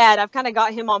 my dad, I've kind of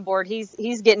got him on board.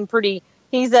 He's getting pretty.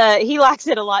 He likes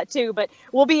it a lot too. But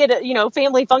we'll be at a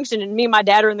family function, and me and my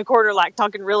dad are in the corner like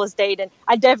talking real estate. And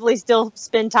I definitely still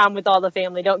spend time with all the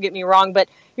family. Don't get me wrong, but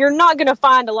you're not going to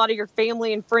find a lot of your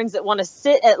family and friends that want to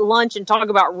sit at lunch and talk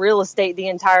about real estate the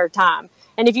entire time.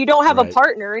 And if you don't have a Right.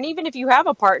 partner, and even if you have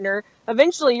a partner,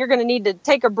 eventually you're going to need to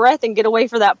take a breath and get away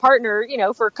for that partner,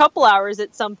 for a couple hours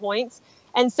at some points.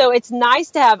 And so it's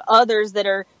nice to have others that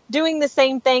are doing the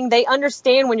same thing. They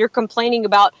understand when you're complaining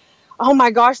about, oh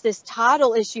my gosh, this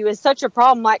title issue is such a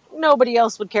problem. Like, nobody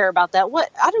else would care about that.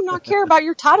 What? I do not care about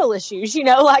your title issues,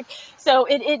 so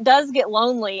it does get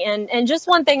lonely. And just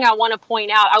one thing I want to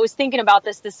point out, I was thinking about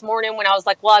this morning when I was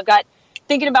like, well, I've got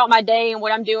thinking about my day and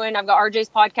what I'm doing. I've got RJ's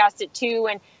podcast at 2.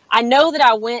 And I know that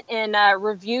I went and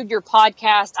reviewed your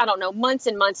podcast, I don't know, months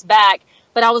and months back,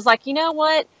 but I was like, you know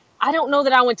what? I don't know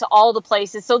that I went to all the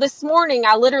places. So this morning,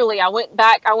 I went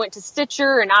back, I went to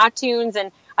Stitcher and iTunes,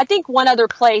 and I think one other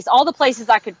place, all the places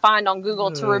I could find on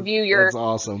Google to review That's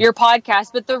awesome. your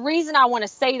podcast. But the reason I want to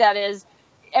say that is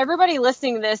everybody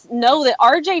listening to this know that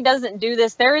RJ doesn't do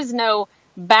this. There is no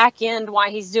back end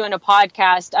why he's doing a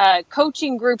podcast.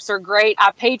 Coaching groups are great.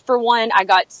 I paid for one. I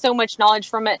got so much knowledge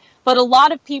from it. But a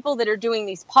lot of people that are doing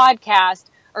these podcasts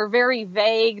are very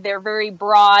vague. They're very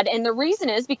broad. And the reason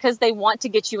is because they want to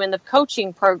get you in the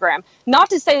coaching program.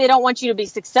 Not to say they don't want you to be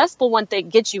successful once they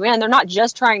get you in. They're not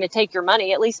just trying to take your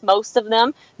money. At least most of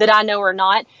them that I know are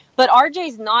not. But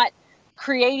RJ's not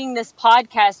creating this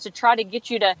podcast to try to get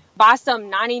you to buy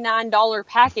some $99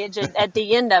 package at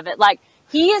the end of it. Like,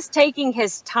 he is taking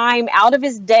his time out of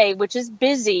his day, which is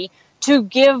busy, to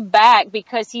give back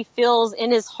because he feels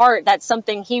in his heart that's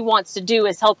something he wants to do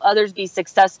is help others be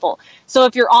successful. So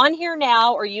if you're on here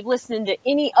now or you've listened to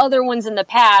any other ones in the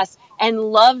past and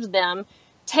loved them,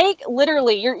 take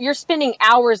literally, you're spending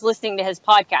hours listening to his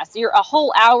podcast. You're a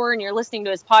whole hour and you're listening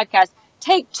to his podcast.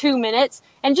 Take 2 minutes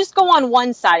and just go on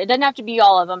one side. It doesn't have to be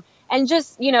all of them. And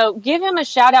just, give him a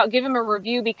shout out, give him a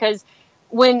review, because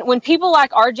when people like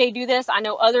RJ do this, I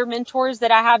know other mentors that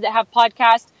I have that have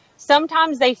podcasts,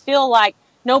 sometimes they feel like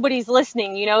nobody's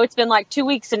listening. It's been like 2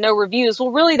 weeks and no reviews. Well,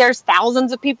 really, there's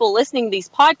thousands of people listening to these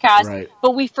podcasts, Right.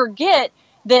 but we forget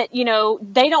that,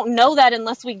 they don't know that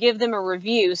unless we give them a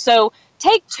review. So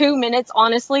take 2 minutes,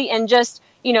 honestly, and just,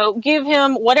 give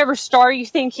him whatever star you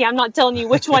think. I'm not telling you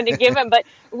which one to give him, but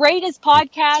rate his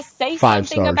podcast, say 5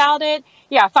 something stars. about it.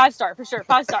 Yeah, 5-star for sure,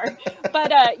 5-star.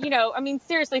 But,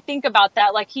 seriously, think about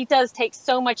that. Like, he does take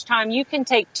so much time. You can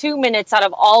take 2 minutes out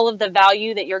of all of the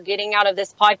value that you're getting out of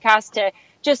this podcast to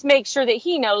just make sure that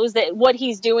he knows that what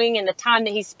he's doing and the time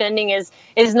that he's spending is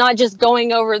not just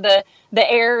going over the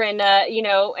air and,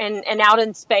 and out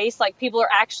in space. Like, people are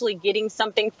actually getting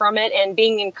something from it and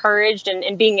being encouraged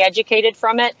and being educated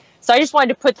from it. So I just wanted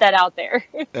to put that out there.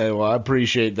 Hey, well, I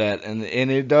appreciate that, and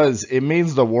it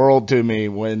means the world to me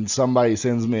when somebody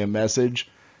sends me a message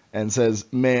and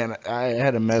says, man, I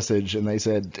had a message, and they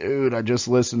said, dude, I just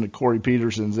listened to Corey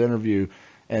Peterson's interview,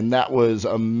 and that was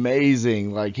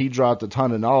amazing. Like, he dropped a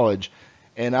ton of knowledge.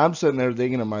 And I'm sitting there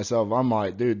thinking to myself, I'm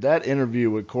like, dude, that interview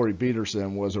with Corey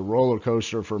Peterson was a roller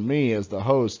coaster for me as the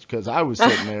host, because I was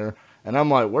sitting there and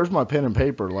I'm like, where's my pen and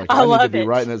paper? Like, I need to be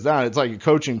writing this down. It's like a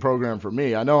coaching program for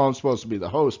me. I know I'm supposed to be the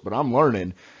host, but I'm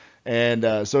learning.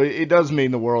 And so it does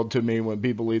mean the world to me when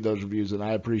people leave those reviews, and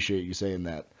I appreciate you saying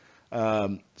that.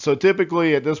 So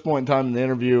typically at this point in time in the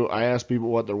interview, I ask people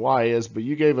what their why is, but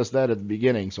you gave us that at the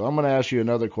beginning. So I'm going to ask you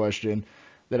another question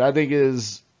that I think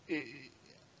is,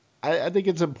 I think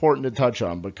it's important to touch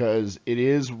on, because it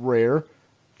is rare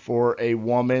for a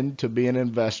woman to be an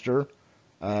investor.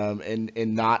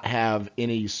 and not have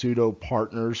any pseudo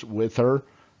partners with her.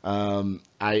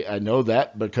 I know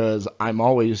that because I'm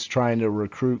always trying to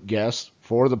recruit guests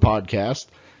for the podcast,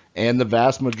 and the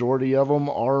vast majority of them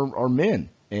are men.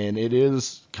 And it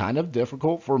is kind of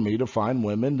difficult for me to find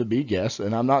women to be guests.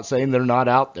 And I'm not saying they're not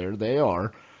out there, they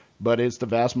are, but it's the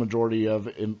vast majority of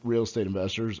real estate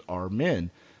investors are men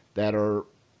that are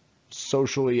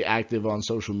socially active on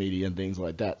social media and things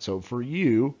like that. So for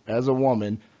you as a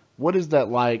woman, what is that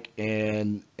like?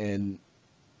 And kind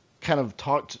of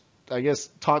talk to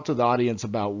the audience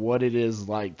about what it is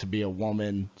like to be a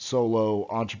woman solo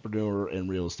entrepreneur and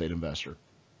real estate investor.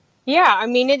 Yeah, I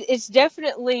mean, it's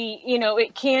definitely,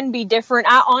 it can be different.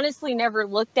 I honestly never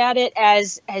looked at it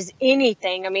as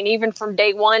anything. I mean, even from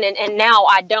day one, and now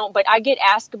I don't, but I get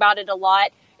asked about it a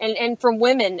lot, and from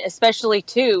women especially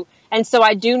too. And so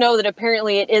I do know that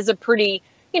apparently it is a pretty,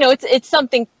 it's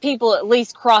something people at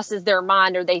least crosses their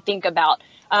mind or they think about.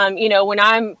 When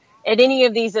I'm at any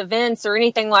of these events or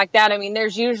anything like that, I mean,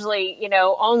 there's usually,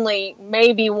 only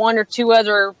maybe one or two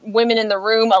other women in the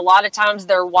room. A lot of times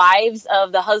they're wives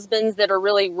of the husbands that are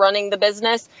really running the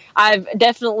business. I've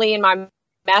definitely in my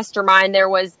mastermind, there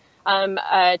was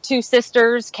two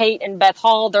sisters, Kate and Beth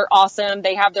Hall. They're awesome.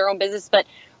 They have their own business, but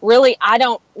really, I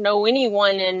don't know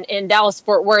anyone in Dallas,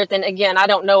 Fort Worth. And again, I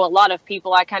don't know a lot of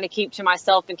people. I kind of keep to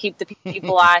myself and keep the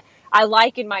people I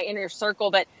like in my inner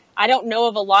circle, but I don't know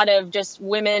of a lot of just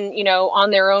women, on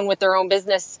their own with their own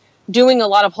business, doing a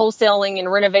lot of wholesaling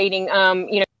and renovating,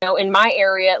 in my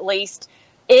area, at least.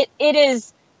 It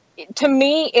is, to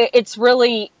me, it's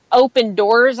really open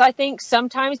doors, I think,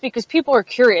 sometimes because people are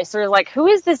curious. They're like, who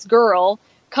is this girl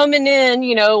coming in,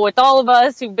 with all of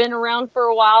us who've been around for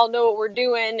a while, know what we're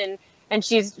doing, and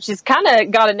she's kind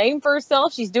of got a name for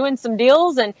herself. She's doing some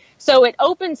deals. And so it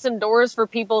opens some doors for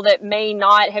people that may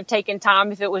not have taken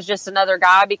time if it was just another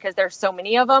guy, because there's so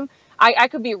many of them. I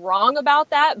could be wrong about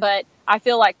that, but I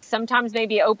feel like sometimes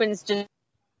maybe it opens just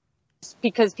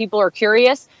because people are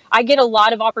curious. I get a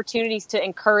lot of opportunities to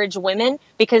encourage women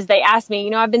because they ask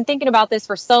me, I've been thinking about this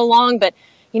for so long, but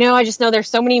I just know there's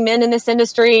so many men in this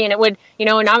industry, and it would,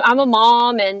 and I'm a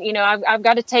mom, and, I've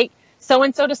got to take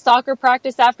so-and-so to soccer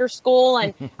practice after school.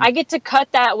 And I get to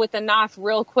cut that with a knife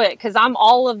real quick because I'm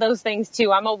all of those things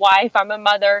too. I'm a wife, I'm a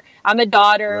mother, I'm a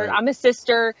daughter, right. I'm a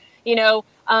sister.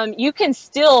 You can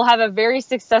still have a very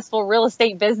successful real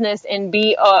estate business and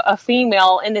be a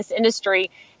female in this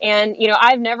industry. And,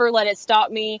 I've never let it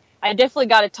stop me. I definitely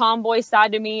got a tomboy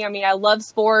side to me. I mean, I love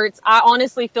sports. I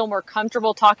honestly feel more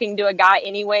comfortable talking to a guy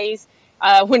anyways.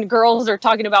 When girls are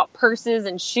talking about purses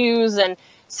and shoes and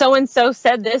so-and-so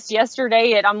said this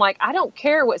yesterday, and I'm like, I don't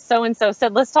care what so-and-so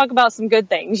said. Let's talk about some good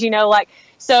things,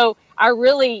 so I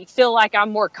really feel like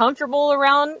I'm more comfortable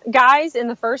around guys in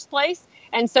the first place.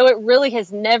 And so it really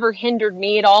has never hindered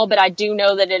me at all. But I do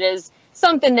know that it is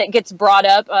something that gets brought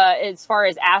up as far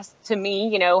as asked to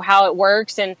me, how it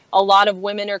works. And a lot of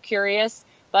women are curious,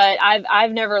 but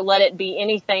I've never let it be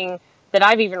anything that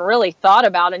I've even really thought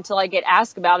about until I get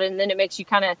asked about it. And then it makes you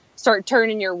kind of start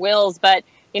turning your wheels. But,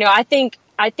 I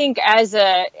think as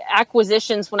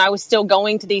acquisitions, when I was still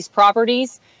going to these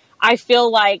properties, I feel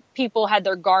like people had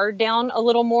their guard down a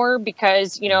little more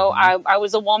because, I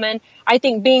was a woman. I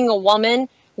think being a woman,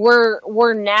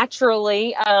 we're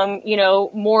naturally,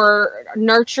 more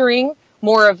nurturing,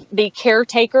 more of the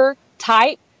caretaker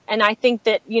type. And I think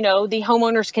that, the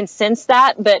homeowners can sense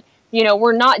that. But,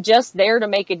 we're not just there to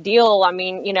make a deal. I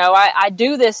mean, I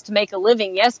do this to make a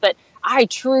living, yes, but I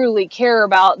truly care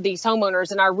about these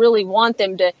homeowners and I really want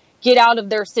them to get out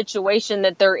of their situation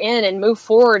that they're in and move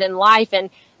forward in life. And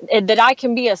that I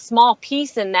can be a small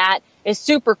piece in that is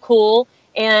super cool.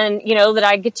 And, that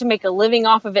I get to make a living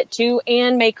off of it too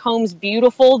and make homes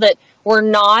beautiful that were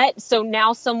not. So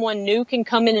now someone new can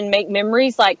come in and make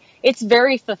memories. Like, it's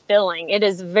very fulfilling. It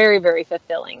is very, very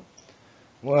fulfilling.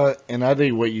 Well, and I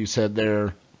think what you said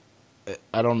there,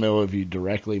 I don't know if you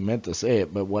directly meant to say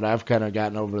it, but what I've kind of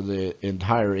gotten over the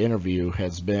entire interview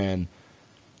has been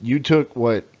you took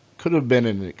what could have been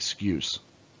an excuse.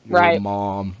 You're right. a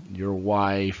mom, your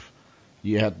wife,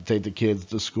 you have to take the kids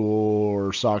to school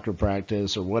or soccer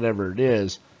practice or whatever it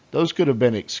is. Those could have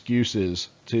been excuses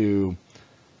to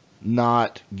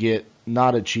not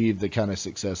achieve the kind of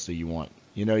success that you want.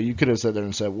 You could have sat there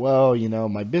and said, well,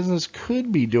 my business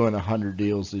could be doing 100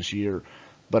 deals this year,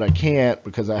 but I can't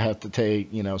because I have to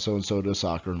take, so-and-so to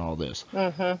soccer and all this.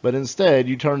 Mm-hmm. But instead,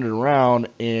 you turned it around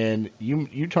and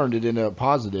you turned it into a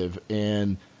positive,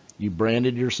 and you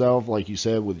branded yourself, like you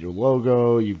said, with your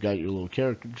logo. You've got your little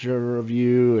caricature of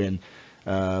you,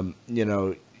 and,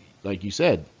 like you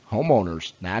said,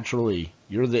 homeowners, naturally,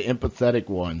 you're the empathetic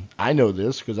one. I know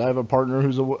this because I have a partner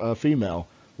who's a female.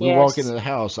 We walk into the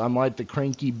house. I'm like the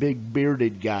cranky, big,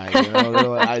 bearded guy. They're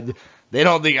like, they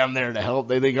don't think I'm there to help.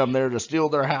 They think I'm there to steal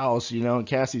their house, And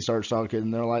Cassie starts talking,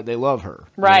 and they're like, they love her.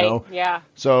 Right, yeah.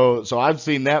 So I've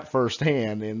seen that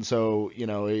firsthand, and so,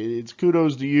 it's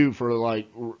kudos to you for, like,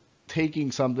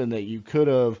 taking something that you could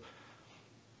have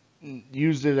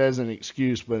used it as an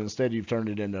excuse, but instead you've turned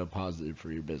it into a positive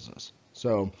for your business.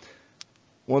 So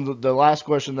the last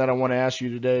question that I want to ask you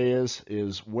today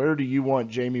is where do you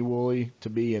want Jamie Woolley to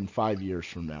be in 5 years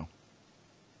from now?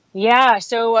 Yeah,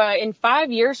 so in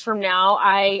 5 years from now,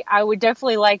 I would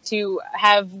definitely like to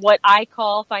have what I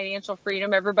call financial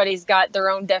freedom. Everybody's got their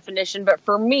own definition, but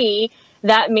for me,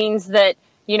 that means that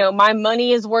my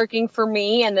money is working for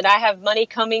me and that I have money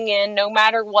coming in no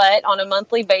matter what on a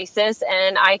monthly basis,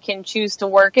 and I can choose to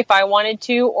work if I wanted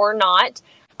to or not.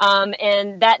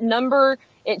 And that number,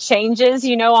 it changes,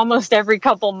 almost every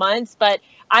couple months, but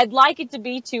I'd like it to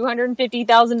be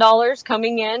 $250,000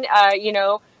 coming in,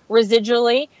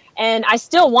 residually. And I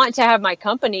still want to have my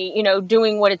company,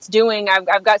 doing what it's doing.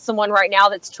 I've got someone right now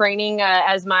that's training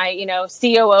as my,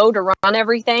 COO to run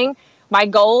everything. My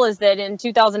goal is that in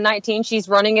 2019, she's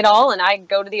running it all, and I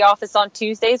go to the office on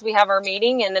Tuesdays. We have our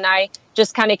meeting, and then I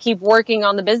just kind of keep working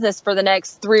on the business for the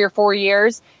next 3 or 4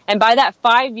 years. And by that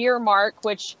 5-year mark,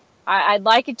 which I'd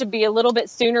like it to be a little bit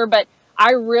sooner, but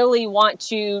I really want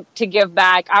to give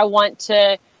back. I want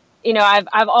to,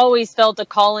 I've always felt a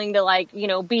calling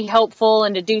to be helpful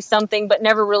and to do something, but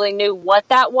never really knew what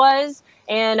that was.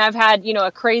 And I've had,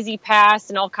 a crazy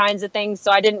past and all kinds of things.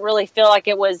 So I didn't really feel like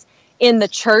it was in the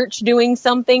church doing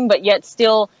something, but yet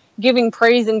still giving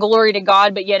praise and glory to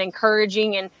God, but yet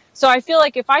encouraging. And so I feel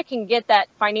like if I can get that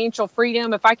financial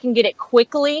freedom, if I can get it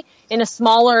quickly in a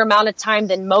smaller amount of time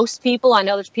than most people, I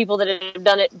know there's people that have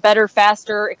done it better,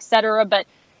 faster, etc. But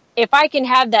if I can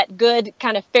have that good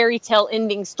kind of fairy tale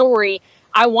ending story,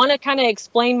 I want to kind of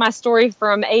explain my story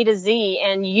from A to Z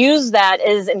and use that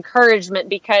as encouragement,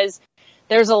 because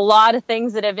there's a lot of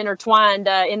things that have intertwined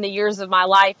in the years of my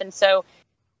life. And so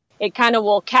it kind of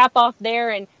will cap off there,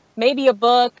 and maybe a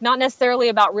book, not necessarily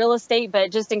about real estate, but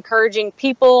just encouraging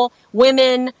people,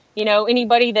 women,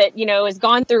 anybody that, has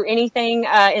gone through anything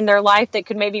in their life that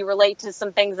could maybe relate to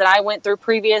some things that I went through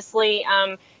previously.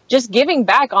 Just giving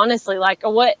back, honestly,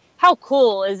 how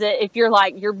cool is it if you're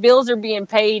like, your bills are being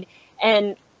paid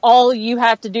and all you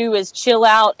have to do is chill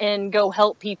out and go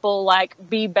help people,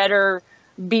 be better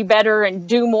and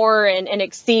do more and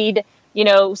exceed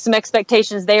some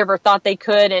expectations they ever thought they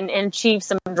could and achieve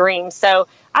some dreams. So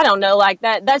I don't know,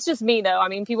 that's just me though. I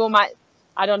mean, people might,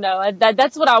 I don't know,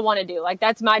 that's what I want to do.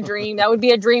 That's my dream. That would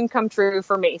be a dream come true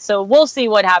for me. So we'll see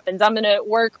what happens. I'm going to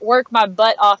work my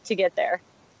butt off to get there.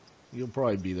 You'll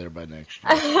probably be there by next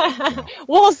year. So.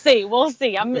 We'll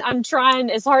see. I'm trying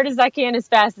as hard as I can, as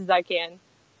fast as I can.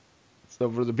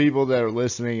 So for the people that are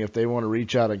listening, if they want to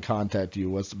reach out and contact you,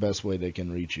 what's the best way they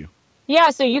can reach you?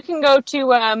 Yeah, so you can go to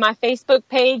my Facebook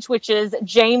page, which is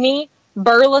Jamie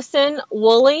Burleson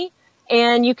Woolley,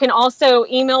 and you can also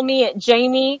email me at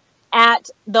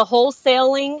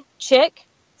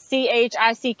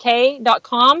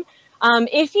jamie@thewholesalingchick.com.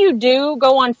 If you do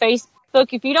go on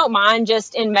Facebook, if you don't mind,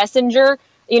 just in Messenger,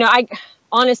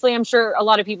 I'm sure a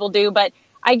lot of people do, but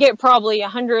I get probably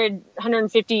 100,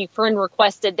 150 friend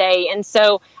requests a day. And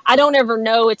so I don't ever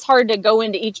know. It's hard to go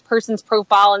into each person's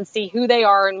profile and see who they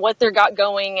are and what they've got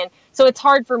going. And so it's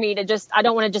hard for me to I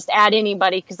don't want to just add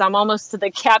anybody because I'm almost to the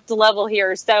capped level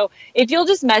here. So if you'll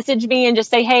just message me and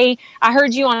just say, hey, I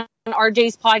heard you on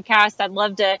RJ's podcast. I'd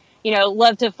love to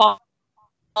follow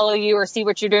you or see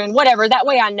what you're doing, whatever. That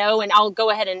way I know, and I'll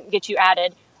go ahead and get you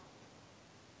added.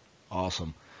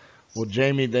 Awesome. Well,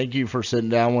 Jamie, thank you for sitting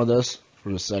down with us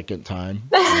for the second time,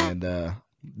 and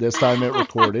this time it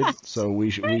recorded, so we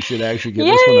should actually get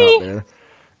this one out there.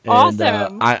 And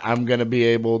awesome. I'm going to be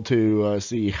able to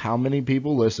see how many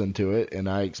people listen to it, and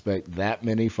I expect that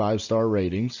many 5-star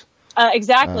ratings.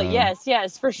 Exactly.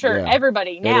 Yes, for sure. Yeah.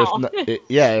 Everybody now.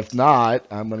 If not,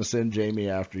 I'm going to send Jamie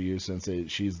after you since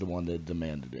she's the one that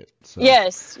demanded it. So.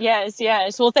 Yes.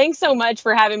 Well, thanks so much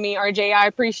for having me, RJ. I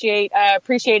appreciate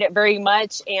it very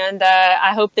much, and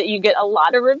I hope that you get a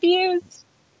lot of reviews.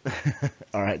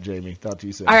 All right, Jamie. Talk to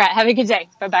you soon. All right. Have a good day.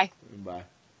 Bye-bye. Bye.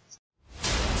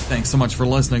 Thanks so much for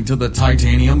listening to the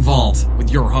Titanium Vault with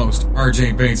your host,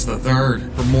 RJ Bates III.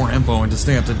 For more info and to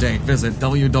stay up to date, visit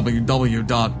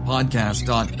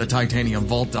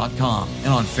www.podcast.thetitaniumvault.com and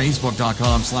on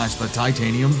facebook.com/The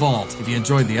Titanium Vault. If you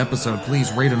enjoyed the episode,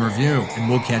 please rate and review, and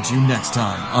we'll catch you next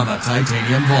time on the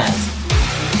Titanium Vault.